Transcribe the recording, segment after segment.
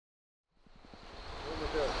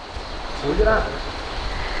xuống chứ đó.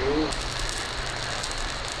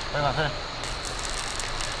 Đây vào thôi.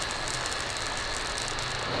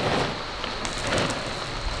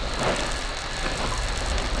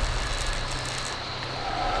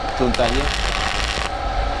 Tuần tay nhé.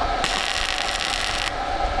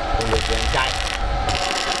 Không được thì anh chạy.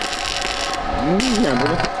 Nhà bố.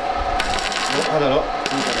 Nó rồi đó.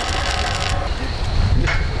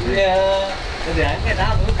 Thì để cái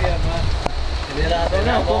nào nữa kìa mà. Thì là tôi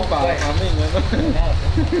nào không bảo mà mình nữa.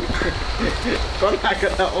 Có lại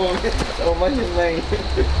cái nào ôm mất trên mình.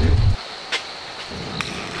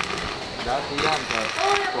 Đó thì ăn rồi.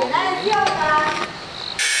 Ôi, đây siêu à.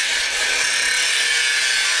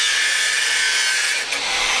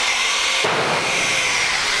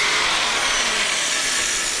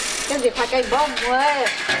 Cái gì phải cây bông ơi.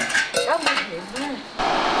 Có nguy hiểm nha.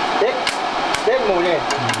 Tết mùi này.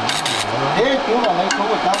 Thế chú vào đây không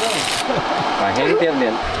có tao đâu. Phải hết tiếp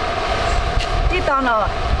điện. Chứ to nào.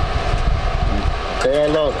 Thế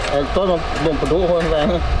lo, tôi nó bụng đủ hơn vậy.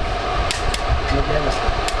 Một đêm rồi.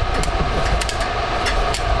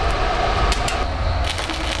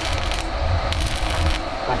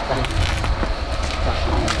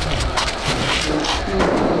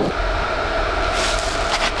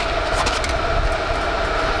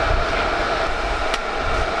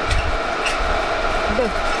 Được.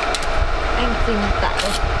 Anh xin tặng.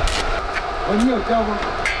 Có nhiều trâu không?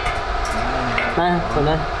 Đây, còn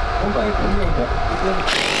đây. Không phải có nhiều được.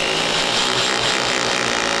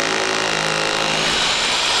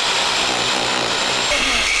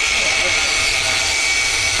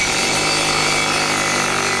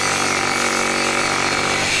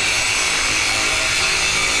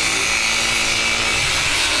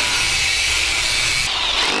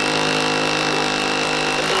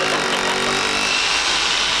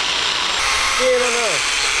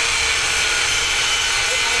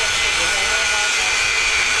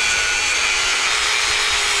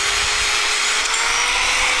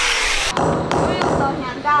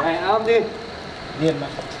 Này ôm đi. Điên mà.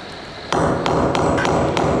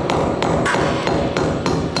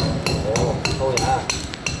 Ồ, thôi hả?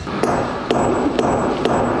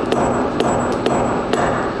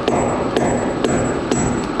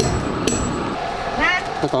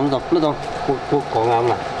 Nó còn dọc, nó còn cuộc có ngầm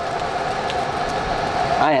à?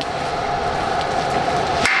 Ai ạ?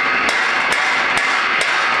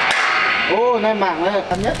 Ô, nay mạng này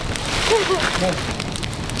thấp nhất.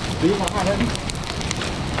 Đi phá hàng lên đi.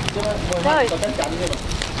 Rồi.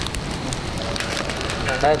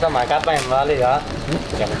 Đây sao mà cắp em vào đi hả?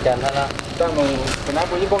 Chậm chân hết đó. Sao mà cái nắp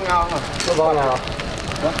với con ngao hả? Có bó nào?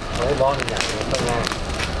 Với bó thì nhận con ngao.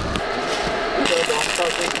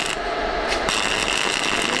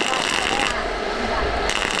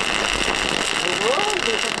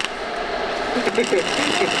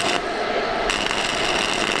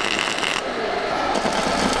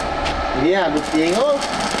 Đi à, được tiếng không?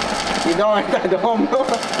 Đi đòi cả đồm đó.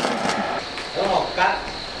 Có một cắt.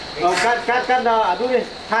 Cắt đó, à, đi.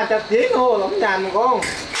 200 tiếng thôi, lắm nhàn mà con.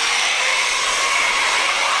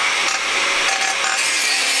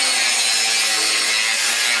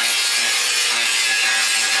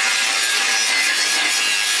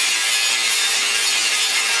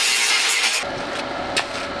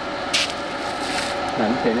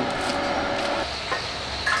 Đánh thế này.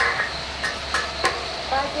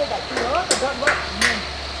 Ta chưa đã chứa thì đốt bớt.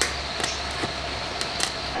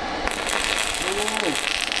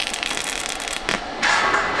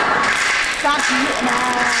 Sát nhựa đa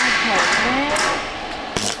hởi đấy.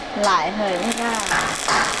 Lại hởi hết ra.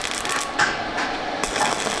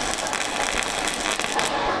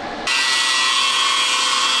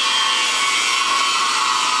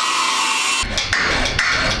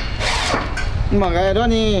 Mà cái đó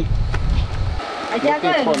nè. Ở cha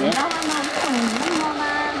cái nó mà.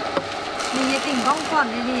 Mình tìm con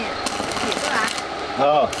còn này nè. Hiểu chưa ạ?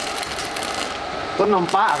 Con nằm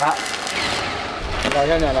bạ cả. Rồi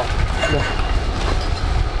nha này.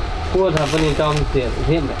 Cua thằng phân trong tiền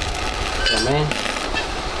thêm đấy. Để mấy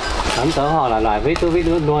hắn tớ họ là loại vít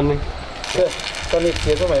luôn đi. Con đi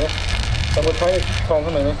kia của mày đấy. Tao một thấy con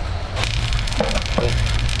của mày đấy.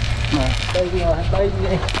 Đây đi rồi, đây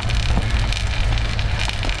đi.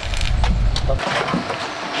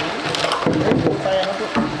 Tay nó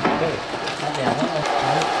cũng.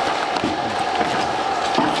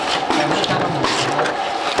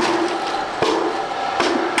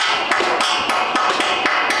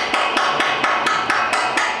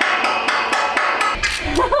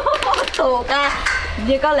 Tụ ca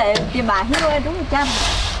như có lẽ chị bà hiếu ơi đúng 100.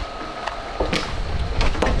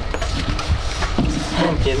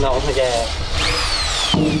 Chiến đấu thôi kìa.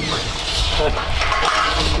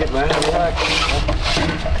 Mà thôi.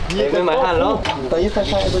 Để với máy hàn luôn. Tới sai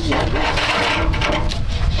sai cái gì?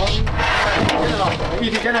 Đi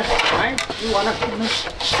thì cái này, đấy, đi quán này.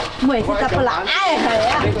 10 thì tập lại hề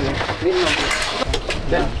á.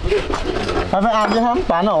 Phải ăn chứ hả?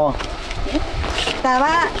 Bán ổ. Ta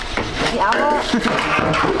ba. Dạo đó.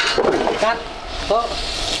 Cắt. Tốt.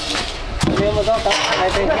 Bây mà cắt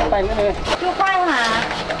này thì hết tay nữa đi. Chưa quay hả?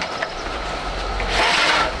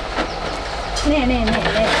 Nè.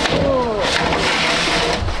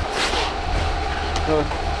 Rồi.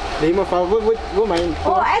 Đi mà phao với mày.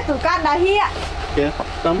 Ô, em tủ can đã hi ạ. Kìa,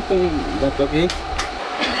 tắm cùng đặt cho kì.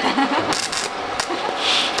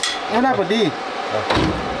 Em lại bật đi.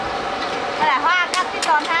 Đây là hoa cắt cái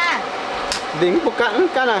tròn ha. Đính một cắn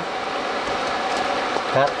à.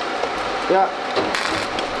 Cắt. Dạ.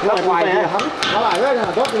 Nó ngoài thì hắn. Nó lại đấy là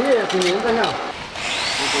tốt cái gì thì nhìn ra nhau.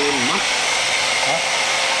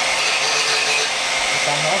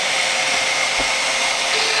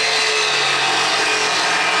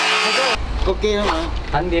 Ok không ạ?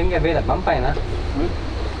 Hắn điên cái bê là bấm phải nữa.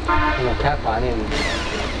 Nhưng mà khác quá nên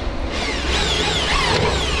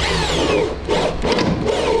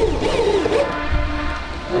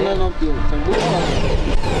nó kiểu sang bút thôi.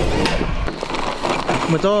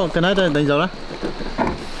 Mà cho cái này đánh dấu đó.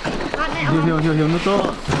 Hiểu nó cho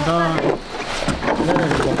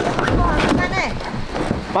đây.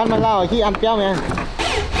 Bạn mà lao khi ăn kéo mẹ.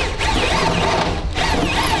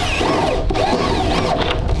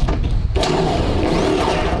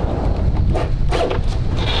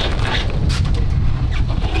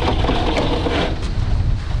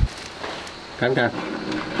 cắn.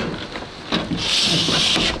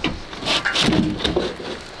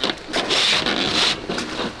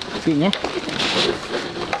 Chị nhé.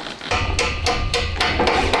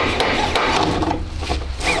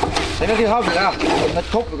 Thế nó thì hấp được nào? Nó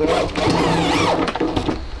thúc được rồi.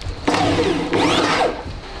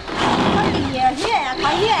 Có gì hia à,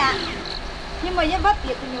 khỏi hia à. Nhưng mà vẫn vất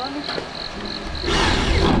tiệt thì nhớ đi.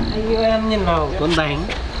 Anh yêu em nhìn vào con đánh.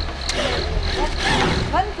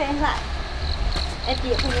 Vẫn phải lại. Em chị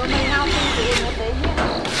không nhớ mấy nào không chị nhớ tới hia.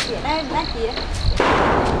 Chị đây là chị.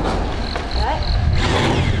 Đấy.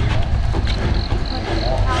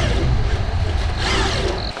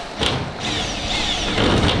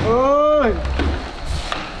 Ôi.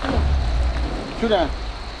 Chút à.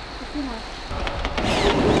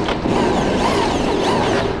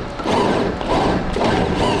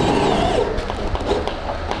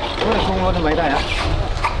 Không luôn thì mấy đây á?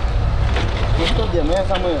 Đúng tốt điểm em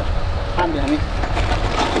xong rồi ăn điểm đi.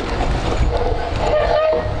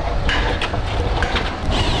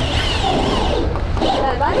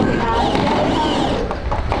 Rồi bắt thì là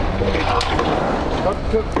Tốt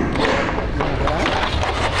trước.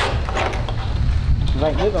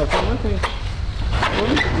 Vậy hết vào xong mất đi.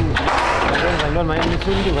 Vậy luôn mà em đi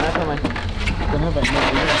xuống đi vào đó thôi mày. Cho nó vậy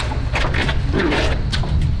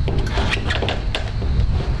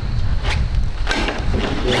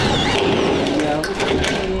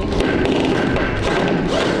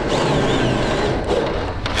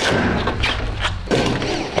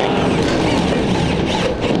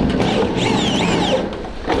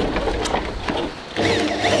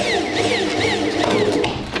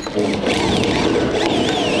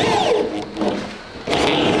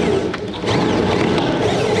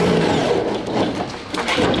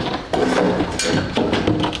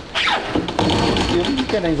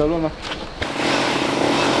cái đánh dấu luôn mà.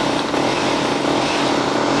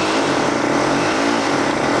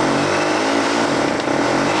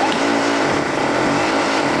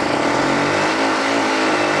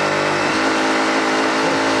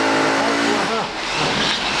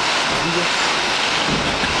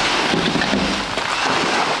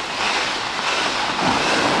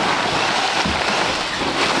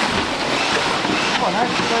 Còn hai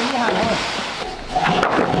cái như hàng thôi.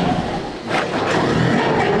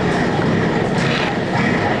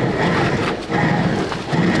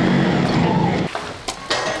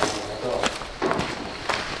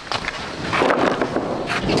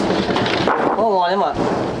 Đấy mà.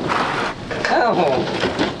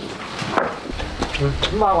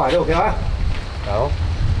 Ba quả được kìa. Đâu.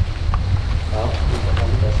 Đâu.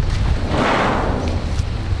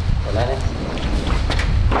 Còn đây đấy.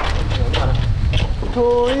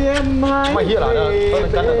 Thôi em hãy mày hiểu là tôi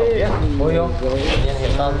cắn được rồi. Ôi yo. Nhìn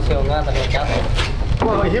hiện to siêu ngang tao cắt đấy.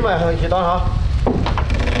 Mày hiểu mà hơi to hả?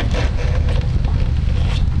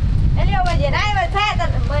 em liều về đây về xe tận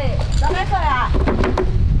về đó hết rồi à.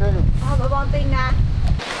 Với bọn tình nè.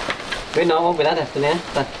 Bên nó không phải đắt này, tôi nè.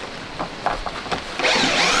 Đây.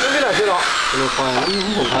 Không biết là chưa đó. Nó khoai lắm,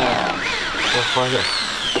 không khoai à. Khoai rồi.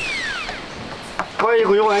 Coi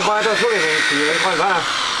của anh qua cho xuống này thì anh coi vào.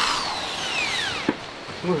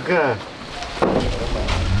 Mua kìa.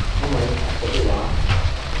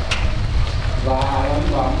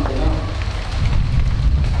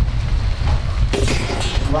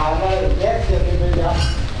 Và nó ghét chưa cái bây giờ.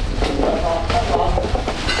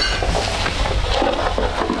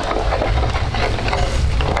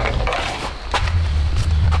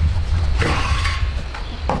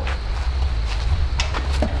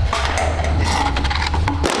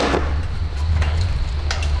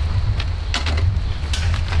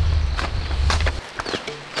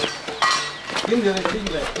 Kiếm được cái gì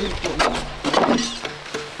vậy? Cái cuộn.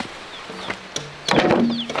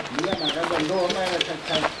 Nghĩa là cái đồng đô hôm nay là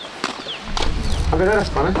sạch. Ok đó,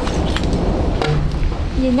 còn đấy.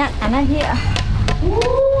 Gì nhận ăn này chị ạ?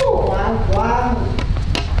 Wow.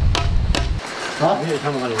 Đó, cái gì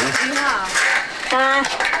thăm vào được đấy. Đi hả? Ta.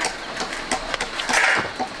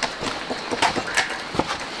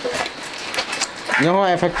 Nhưng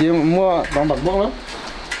mà phải chỉ mua bằng bạc bông lắm.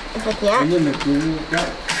 Phải nhá. Nhưng mà chỉ cái.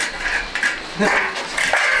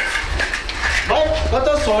 Đấy, có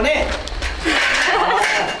tớ số này.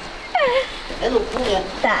 Cái lục cũng nè.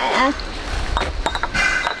 Tại á.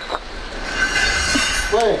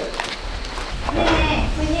 Quê. Nè,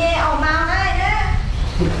 mình nghe ổ màu này đó.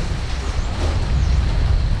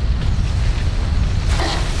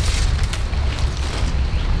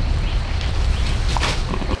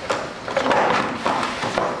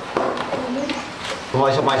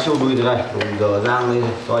 Thôi sao mai siêu đuôi từ đây, đúng giờ rang lên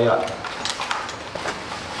coi ạ.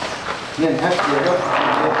 Nhìn hết gì đó,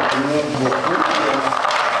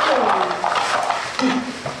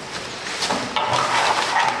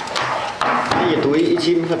 cái gì túi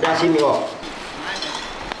chim thật ra chim rồi.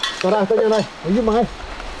 Cho đây, cho đây, lấy giúp mày.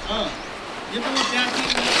 Giúp tôi ra chim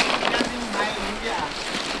mày gì à?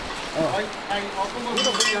 Thầy có một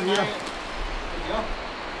cái gì đâu.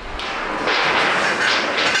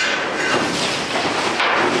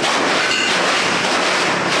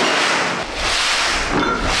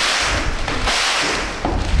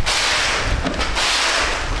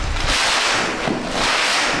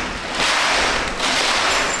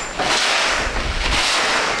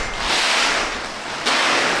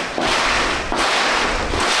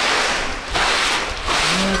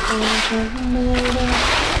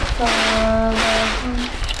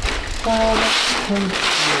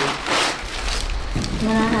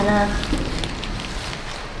 Mana?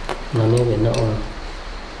 Nó nêu biển nộ rồi.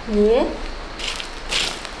 Gì?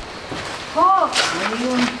 Ô,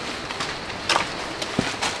 luôn.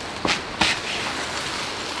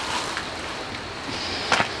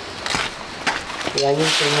 Thì anh nhìn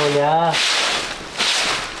tình hồ nhá.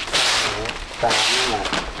 Tám mà.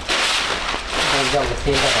 Anh dòng cái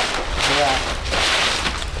xin ra rồi.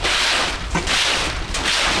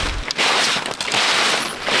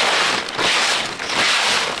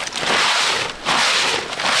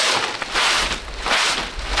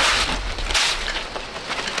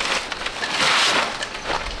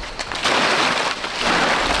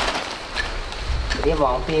 Đi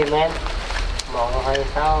bóng phim em bóng hay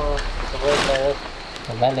sao với tới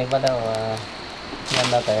bên này bắt đầu nhân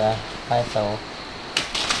ra tới 26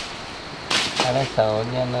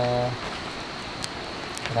 nhân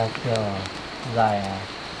ra chiều dài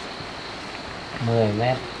 10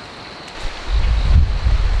 mét.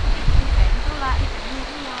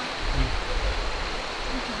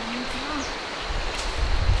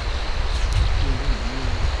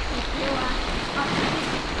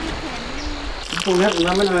 Không hết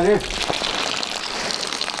năm bên này đi.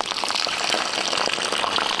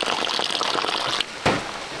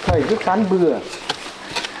 Thầy cứ cán bừa.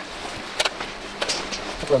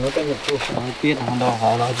 Chắc là nó cái nhập chu. Không biết không đâu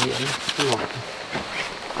họ nói chuyện.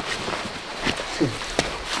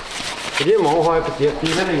 Cái gì mà hỏi cái chuyện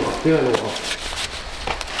gì thế này mà chưa được.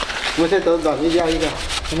 Mua xe tớ dọn như vậy kìa.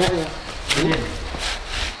 Thế này kìa.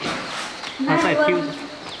 Nó phải kêu.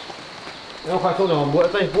 Nó phải không nào bữa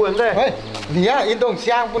tay buồn đây. Hey, lý à, in đồng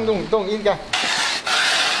sang quân đồng in kìa.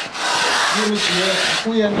 Nhưng mà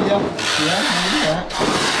khuya bây giờ, kìa, đúng rồi.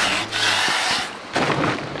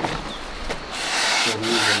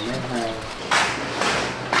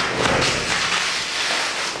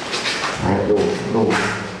 Đủ.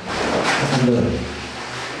 Ăn được.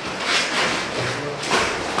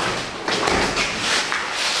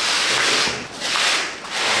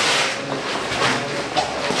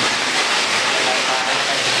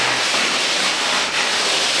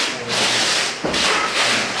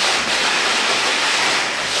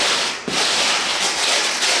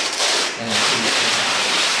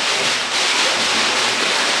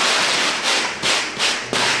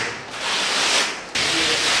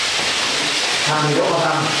 hàng thì có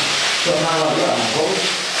hàng cho hàng là cái hàng không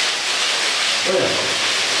đấy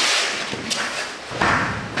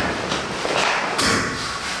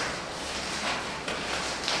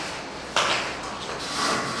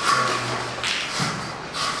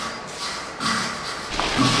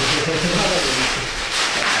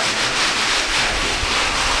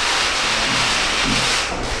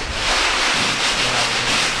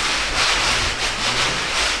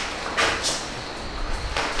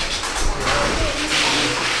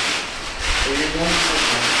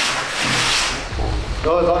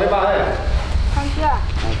rồi rồi đấy bà ơi Xong chưa?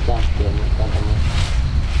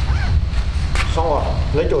 xong rồi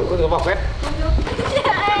lấy chổi có vào quét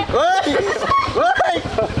ơi ơi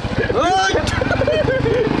ơi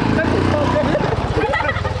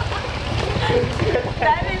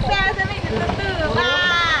Đấy mình xe sẽ bị từ từ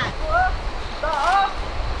mà. Đó.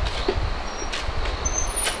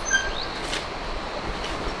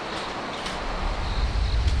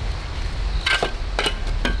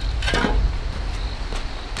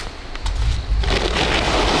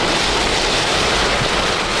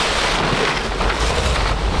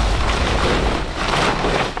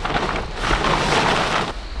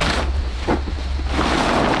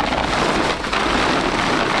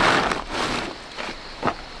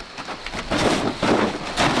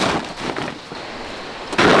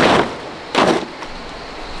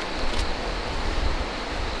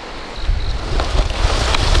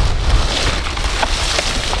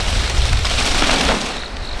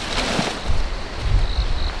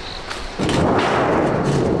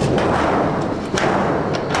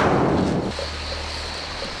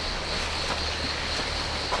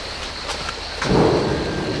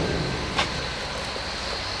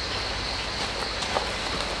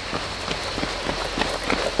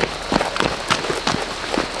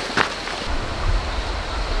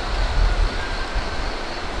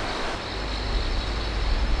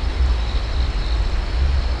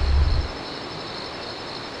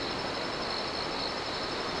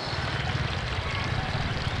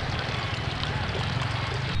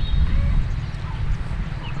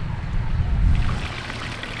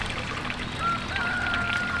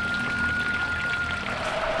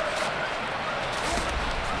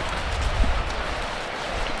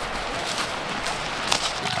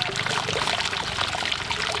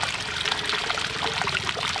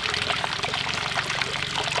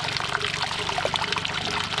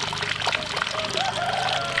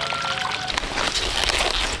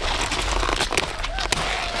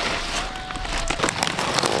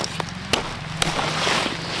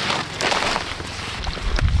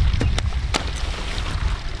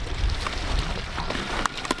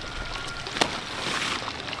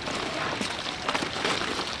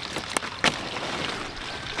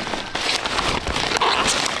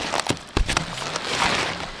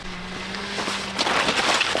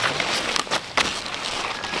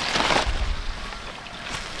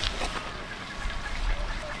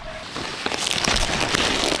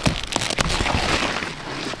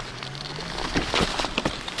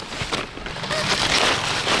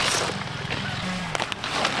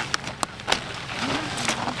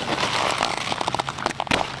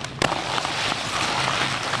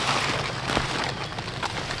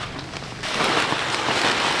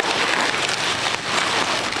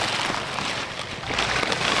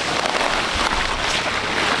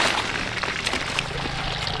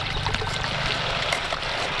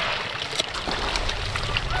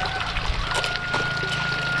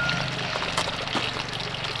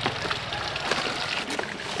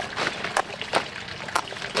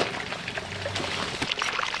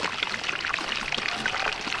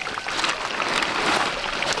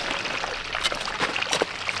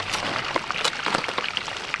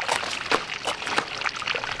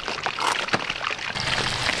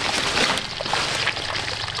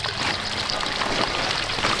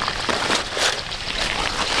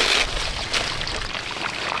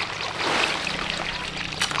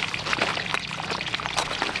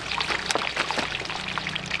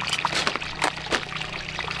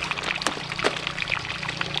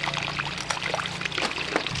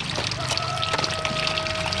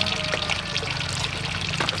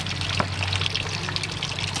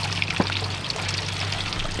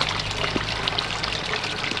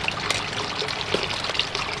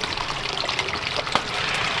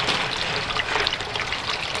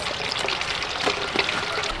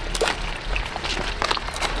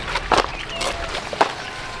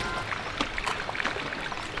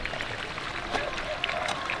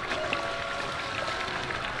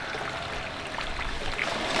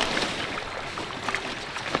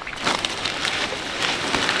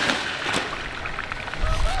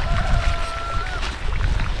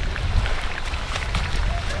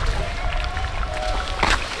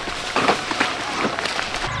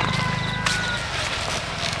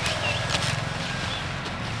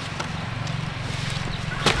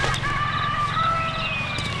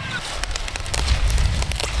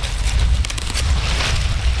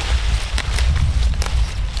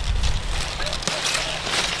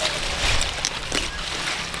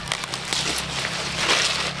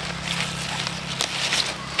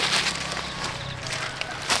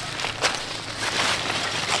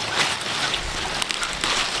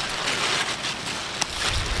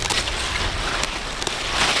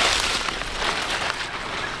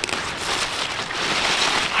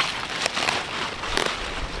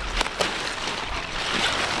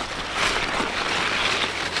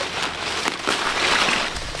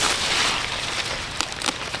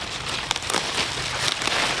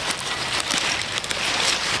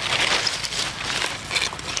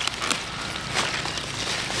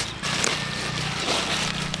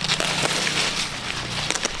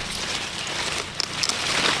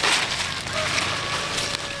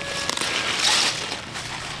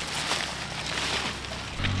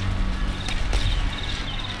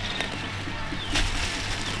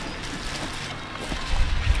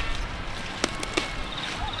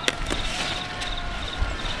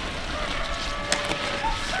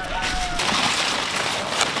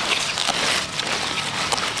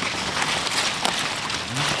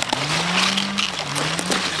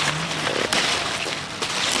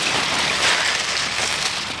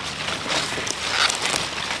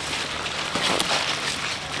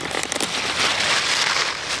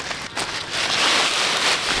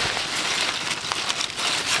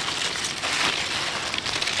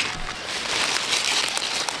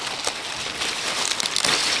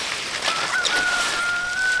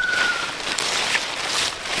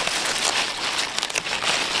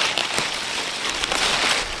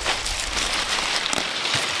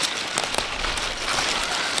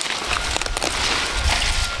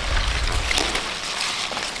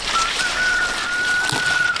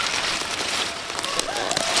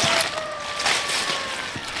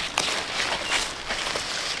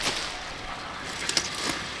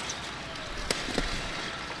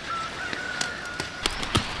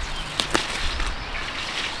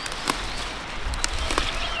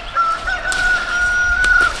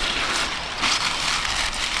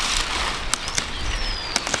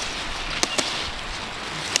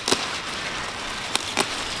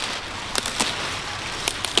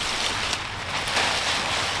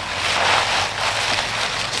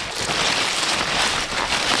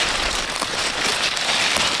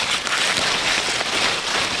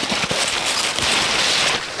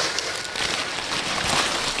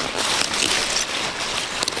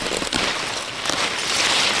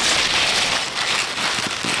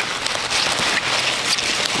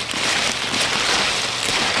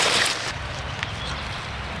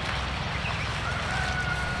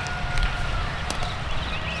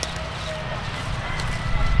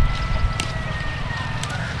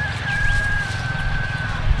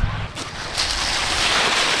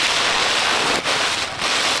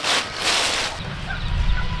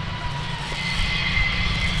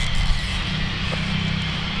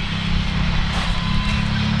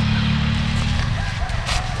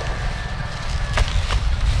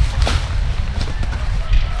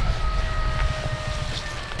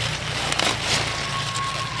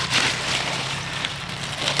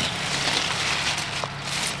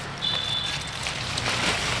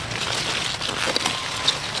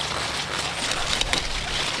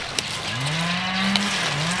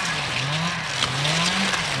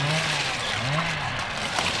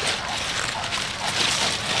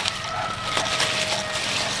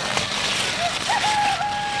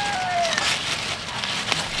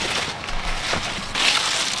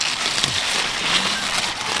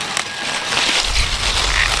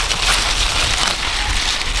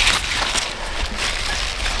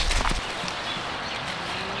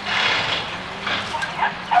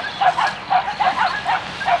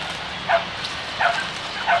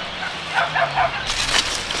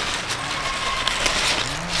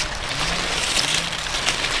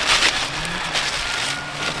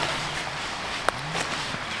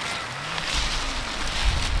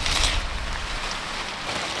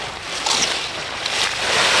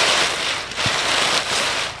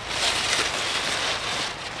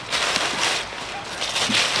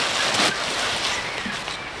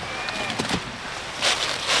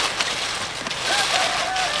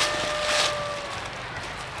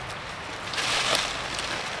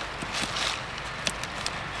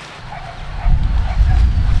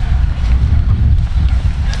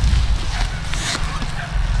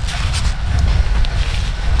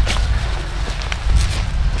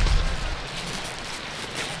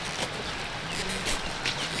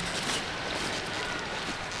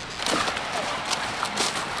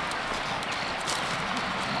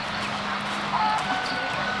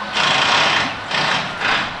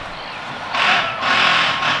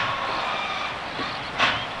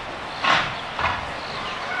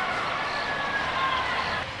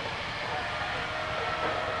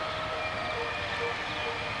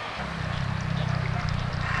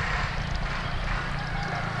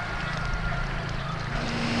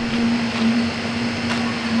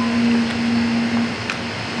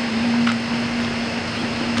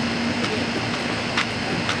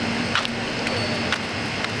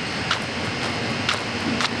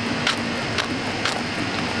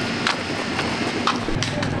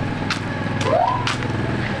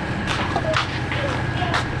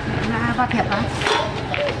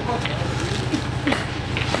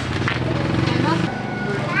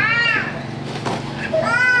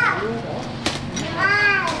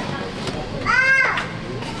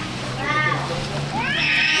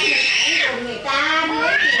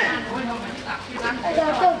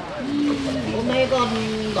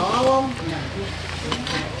 tôm.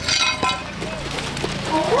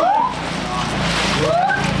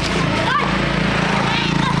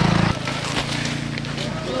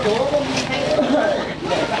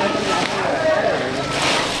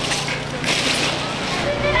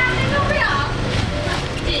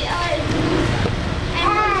 Chị ơi, em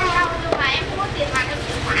muốn đi đâu nhưng mà em không có tiền mặt, em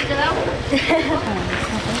chuyển khoản được không?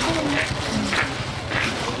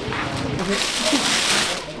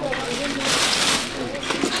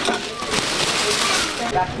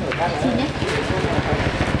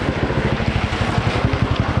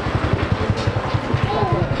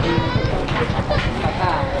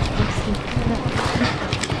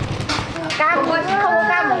 Cam thôi chứ không có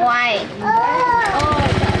cam ở ngoài.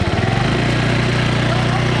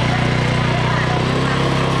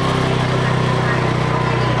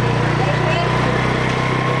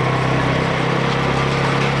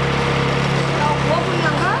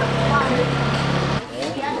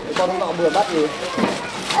 Con nọ vừa bắt gì?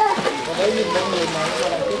 Có mấy nhìn đông người này cho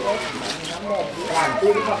là tiếp hết. Làm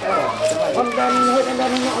tư cái phật đó. Con đen hơi con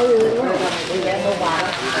đen nọ rồi. Đi đen đâu mà.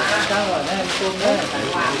 Sao rồi nó em tôm đấy.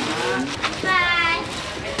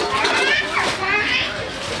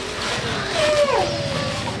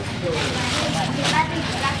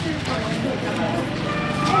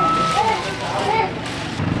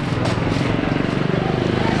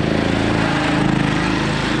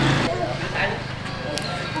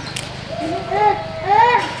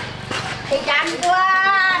 Thì chăm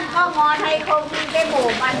quá, không ngon hay không cái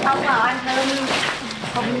mồm ăn không vào ăn cơm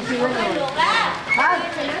không như xưa rồi. Vâng,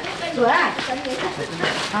 sửa à?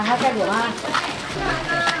 Hai cái bữa ăn.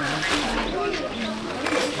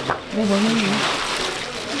 Đây bữa gì?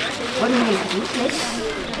 Bữa gì?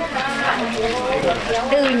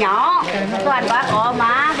 Từ nhỏ toàn bác có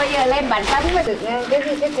má bây giờ lên bản thân mới được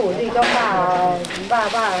cái củ gì cho bà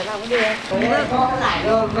làm cái gì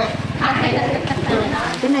không?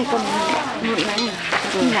 Cái này còn một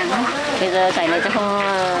nắng Bây giờ cái này chắc không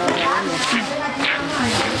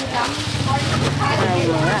này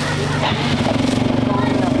nữa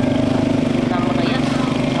làm một đấy á,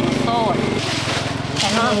 làm xô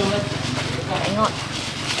cái ngon cái ngọt.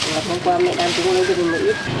 Hôm qua mẹ đang chúng lấy cho mình một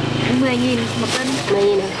ít 10.000 một cân.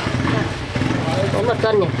 10.000 này. Có 1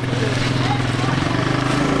 cân nhỉ?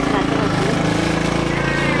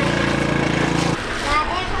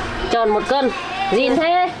 Tròn 1 cân. Zin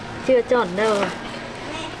thế? Chưa tròn đâu.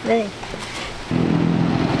 Đây.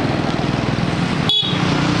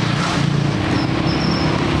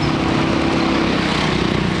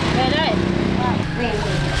 Về đây.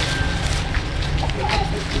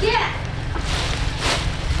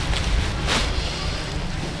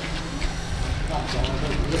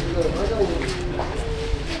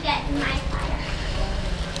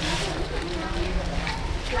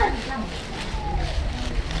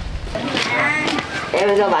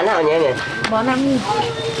 Em cho bán nào nhỉ em nhỉ? Bó 5.000.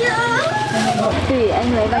 Tùy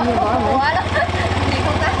anh lấy bao nhiêu bó lấy.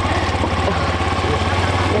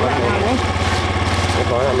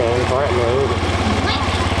 Có là này, có là này.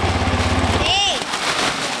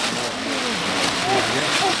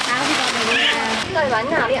 Rồi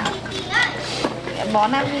bán nào đi ạ? Bó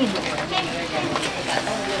 5.000.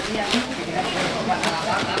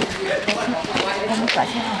 Không cả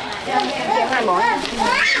xem. 2 bó.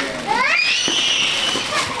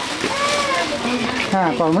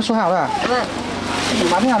 À, còn mất số hào nữa à? Vâng.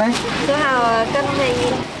 Bán thế nào đấy? Số hào cân này.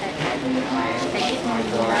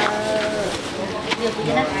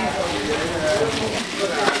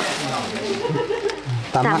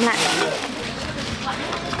 Tạm lại.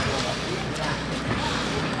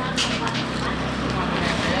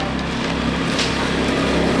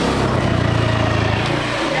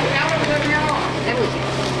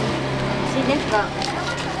 Xin nhé. Vâng.